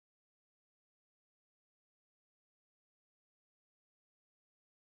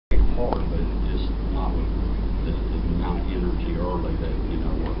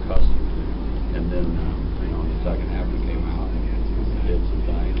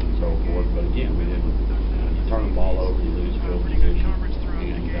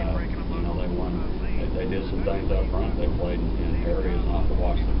in areas not to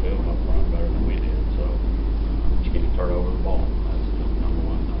watch the film up front better than we did. So you can't turn over the ball. That's the number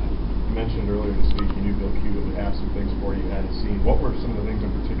one thing. You mentioned earlier this week you knew Bill Q would have some things for you hadn't seen. What were some of the things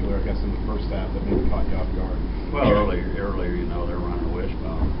in particular, I guess, in the first half that maybe caught you off guard? Well, earlier, you know, they're running a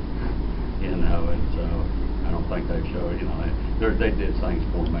wishbone. You know, and so I don't think they've showed. You know, they did things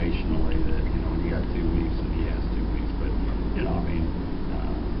formationally that, you know, when you got 2 weeks and he has 2 weeks, but you know, I mean,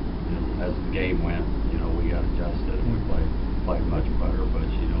 you know, as the game went, you know, we got adjusted and we played much better. But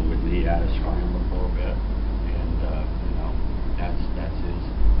you know, he had us scrambling for a bit, and you know, that's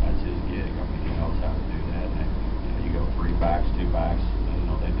his gig. I mean, he knows how to do that. And you know, you go 3 backs, 2 backs. You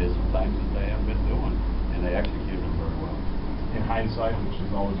know, they did some things that they haven't been doing, and they executed them very well. In hindsight, which is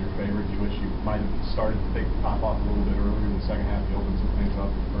always your favorite, do you wish you might have started to take the top off a little bit earlier in the second half? You opened some things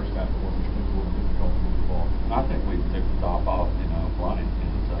up. In the first half, it was a little difficult to move the ball. I think we took the top off, you know, running in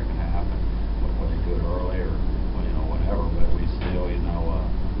the second half, and whether they do it early or you know, whatever. But we still, you know,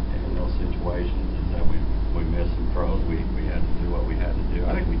 in those situations, is that we missed some throws. We had to do what we had to do.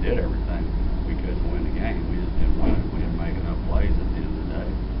 I think we did everything we could to win the game. We just didn't win it. We didn't make enough plays at the end of the day.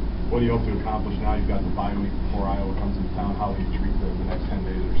 What do you hope to accomplish now? You've got the bye week before Iowa comes into town. How will you treat the next 10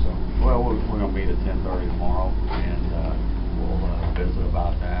 days or so? Well, we're going to meet at 10:30 tomorrow, and we'll visit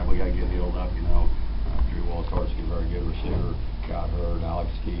about that. We got to get healed up, you know. Drew Wolsarski, very good receiver, got hurt.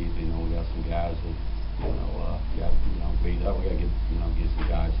 Alex Keith, you know, we got some guys that, you know, got beat up. We got to get some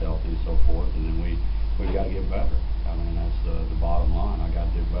guys healthy and so forth, and then we got to get better. I mean, that's the bottom line. I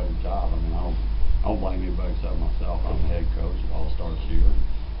got to do a better job. I mean, I don't blame anybody except myself. I'm the head coach. It all starts here.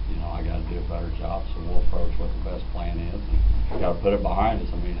 You know, I got to do a better job, so we'll approach what the best plan is, and we got to put it behind us.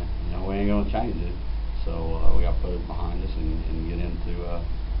 I mean, you know, we ain't going to change it, so we got to put it behind us and get into,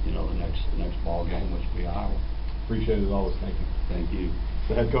 you know, the next ball game, which will be Iowa. Appreciate it as always. Thank you. Thank you.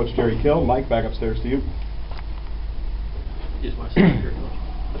 The head coach Jerry Kill. Mike, back upstairs to you. Just want to sit here.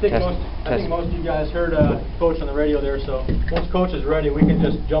 I think most of you guys heard Coach on the radio there, so once Coach is ready, we can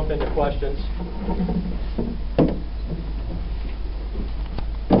just jump into questions.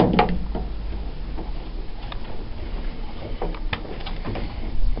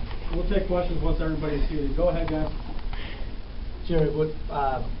 We'll take questions once everybody's seated. Go ahead, guys. Jerry, what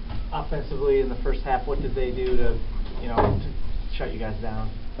offensively in the first half, what did they do to, you know, to shut you guys down?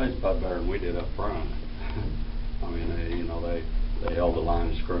 They just played better than we did up front. I mean, they held the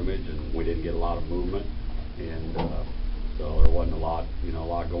line of scrimmage, and we didn't get a lot of movement, and so there wasn't a lot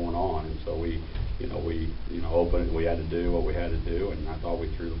going on, and so we opened. We had to do what we had to do, and I thought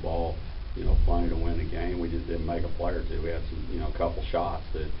we threw the ball, you know, plenty to win the game. We just didn't make a play or two. We had some, you know, a couple shots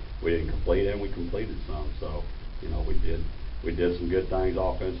that we didn't complete, and we completed some. So, you know, we did some good things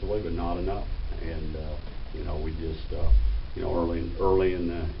offensively, but not enough. And you know, we just you know, early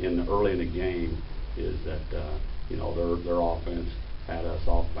in the game is that you know, their offense had us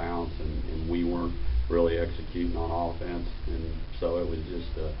off balance, and we weren't really executing on offense, and so it was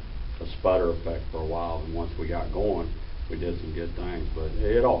just a sputter effect for a while. And once we got going, we did some good things. But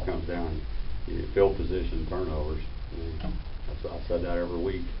it all comes down to field position, turnovers. I said that every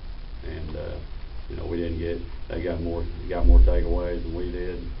week, and you know, we didn't get. They got more takeaways than we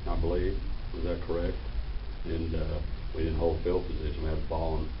did, I believe. Was that correct? And we didn't hold field position. We had the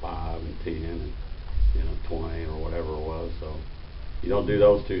ball in 5 and 10 and, you know, 20 or whatever it was. So you don't do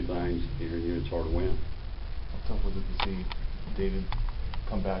those two things, it's hard to win. How tough was it to see David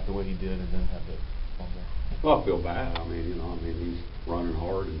come back the way he did and then have the fumble? Well, I feel bad. I mean, you know, he's running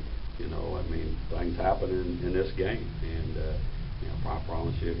hard, and you know, I mean, things happen in this game, and you know, I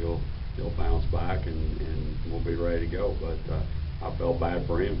promise you he'll bounce back and we'll be ready to go. But I felt bad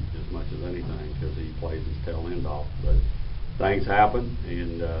for him as much as anything because he plays his tail end off. But things happen,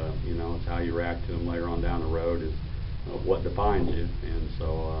 and you know, it's how you react to them later on down the road is what defines you. And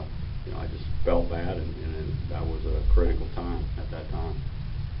so you know, I just felt bad, and that was a critical time at that time.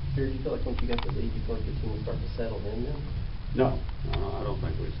 Do you feel like once you got the lead, you feel like the team was starting to settle in then? No, I don't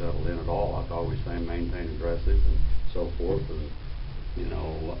think we settled in at all. I thought we were staying maintained aggressive and so forth, and you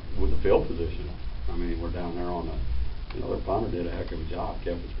know, with the field position. I mean, we're down there on the, you know, their punter did a heck of a job,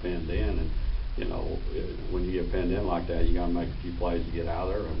 kept us pinned in, and you know, when you get pinned in like that, you got to make a few plays to get out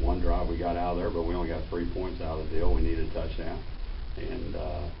of there. And one drive we got out of there, but we only got 3 points out of the deal. We needed a touchdown, and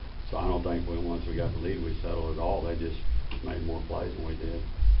so I don't think once we got the lead, we settled at all. They just made more plays than we did.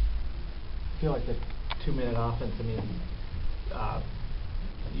 I feel like the 2-minute offense. I mean,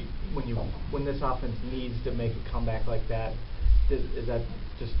 when this offense needs to make a comeback like that, is that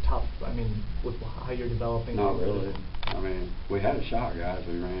just tough? I mean, with how you're developing. Not really. I mean, we had a shot, guys.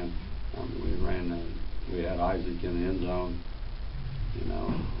 We ran. We had Isaac in the end zone, you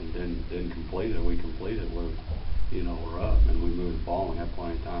know, and didn't complete it. We completed. you know, we're up and we move the ball and have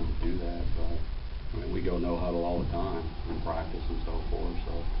plenty of time to do that. But I mean, we go no huddle all the time in practice and so forth.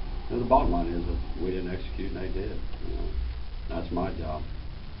 So you know, the bottom line is that we didn't execute and they did. You know, that's my job.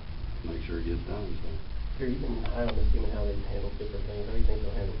 Make sure it gets done. So. You're even high on this team and how they handle different things. How do you think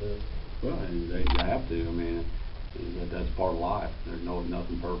they'll handle this? Well, they have to. I mean, that's part of life. There's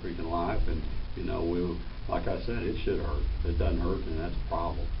nothing perfect in life, and you know, like I said, it should hurt. If it doesn't hurt, then that's a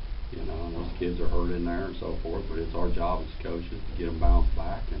problem. You know, and those kids are hurt in there and so forth. But it's our job as coaches to get them bounced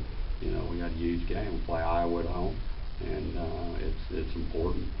back. And you know, we got a huge game. We play Iowa at home, and it's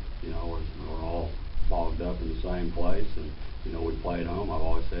important. You know, we're all bogged up in the same place, and you know, we play at home. I've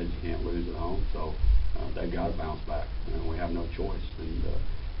always said you can't lose at home, so they've got to bounce back, and we have no choice. And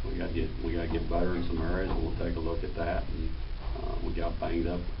we got to get better in some areas, and we'll take a look at that. And we got banged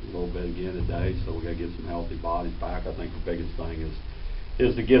up a little bit again today, so we got to get some healthy bodies back. I think the biggest thing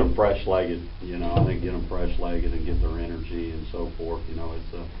is to get them fresh-legged. You know, I think get them fresh-legged and get their energy and so forth. You know,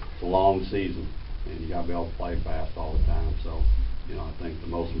 it's a long season, and you got to be able to play fast all the time. So, you know, I think the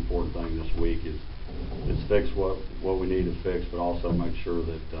most important thing this week is fix what we need to fix, but also make sure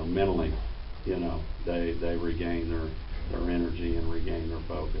that mentally, you know, they regain their energy and regain their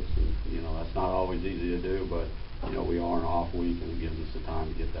focus. And you know, that's not always easy to do, but you know, we are an off week, and it gives us the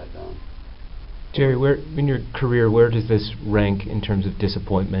time to get that done. Jerry, where in your career, where does this rank in terms of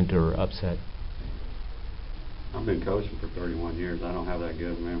disappointment or upset? I've been coaching for 31 years. I don't have that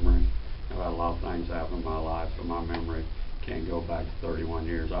good memory. I've had a lot of things happen in my life, so my memory can't go back to 31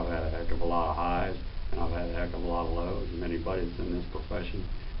 years. I've had a heck of a lot of highs, and I've had a heck of a lot of lows. And anybody that's in this profession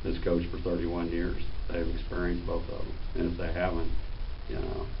that's coached for 31 years, they've experienced both of them. And if they haven't, you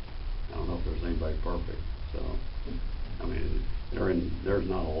know, I don't know if there's anybody perfect. So, I mean, there's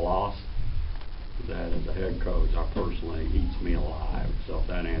not a loss that as a head coach, I personally eats me alive. So if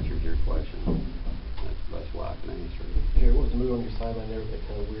that answers your question, that's the best way I can answer it. Jerry, what was the move on your sideline there with that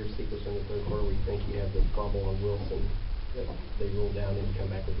kind of weird sequence in the third quarter where you think you had the fumble on Wilson that they rolled down and you come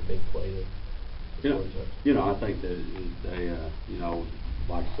back with a big play that you know, I think that they, you know,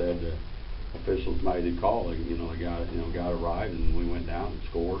 like I said, the officials made the call. You know, they got it right, and we went down and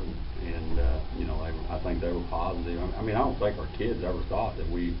scored. And you know, I think they were positive. I mean, I don't think our kids ever thought that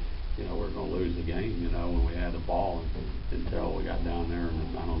we were going to lose the game. You know, when we had the ball until we got down there,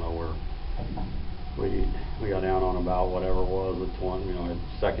 and I don't know where we got down on about whatever it was, the 20. You know,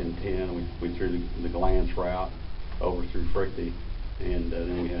 at second 10, we threw the glance route over through Frickty, and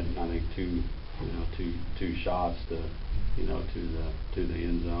then we had, I think, two shots to the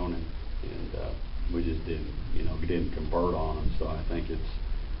end zone, and we just didn't convert on them. So I think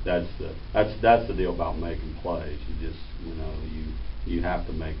that's the deal about making plays. You have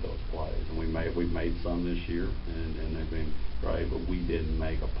to make those plays, and we've made some this year, and they've been great, but we didn't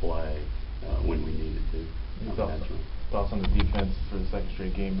make a play when we needed to. Thoughts on the defense for the second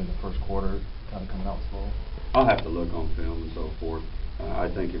straight game in the first quarter, kind of coming out slow? I'll have to look on film and so forth. I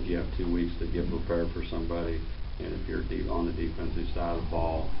think if you have 2 weeks to get prepared for somebody, and if you're deep on the defensive side of the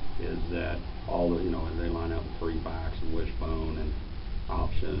ball, is that they line up with 3 backs and wishbone and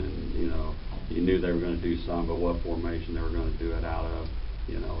option, and you knew they were going to do some, but what formation they were going to do it out of,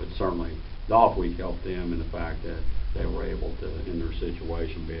 it certainly, the off week helped them in the fact that they were able to, in their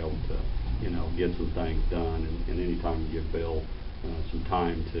situation, be able to, get some things done, and anytime you give Bill some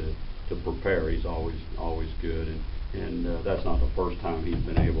time to prepare, he's always good, and that's not the first time he's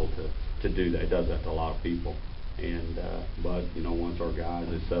been able to do that. He does that to a lot of people, and but once our guys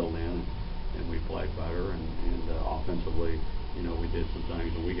have settled in and we played better, and offensively, we did some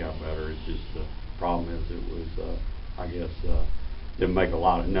things and we got better. It's just the problem is it was I guess didn't make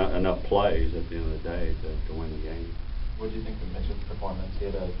enough plays at the end of the day to win the game. What do you think of Mitchell's performance? He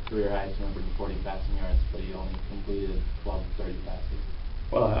had a career high 240 passing yards, but he only completed 12 to 30 passes.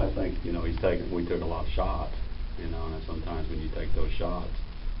 Well, I think we took a lot of shots, and sometimes when you take those shots,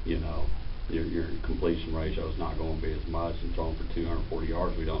 your completion ratio is not going to be as much. And throwing for 240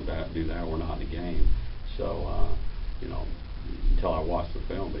 yards, we don't do that. We're not in the game. So until I watched the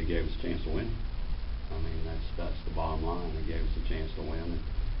film, but he gave us a chance to win. I mean, that's the bottom line. He gave us a chance to win, and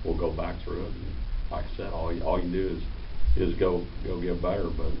we'll go back through it. And like I said, all you do is go get better.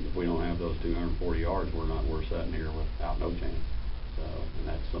 But if we don't have those 240 yards, we're sitting here without no chance. So, and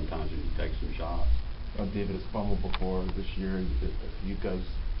that's sometimes when you take some shots. David has fumbled before this year. You guys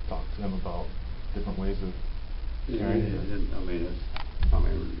talked to him about different ways of carrying it. I mean,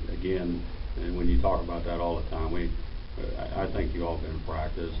 again, and when you talk about that all the time, I think you all been in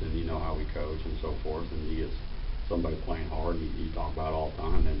practice and you know how we coach and so forth, and you get somebody playing hard, and you talk about it all the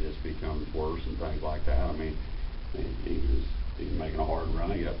time, and it just becomes worse and things like that. I mean, he's making a hard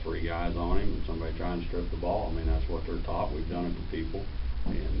run, you got 3 guys on him, and somebody trying to strip the ball. I mean, that's what they're taught. We've done it to people,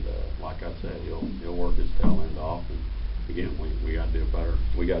 and like I said, he'll work his tail end off. And again, we got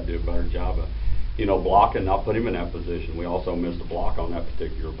to do a better job of, you know, blocking. Not put him in that position. We also missed a block on that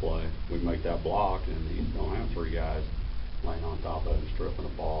particular play. We make that block, and you don't have 3 guys laying on top of him stripping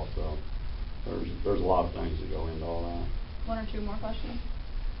the ball. So there's a lot of things that go into all that. 1 or 2 more questions?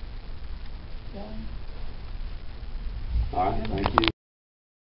 Yeah. All right, thank you.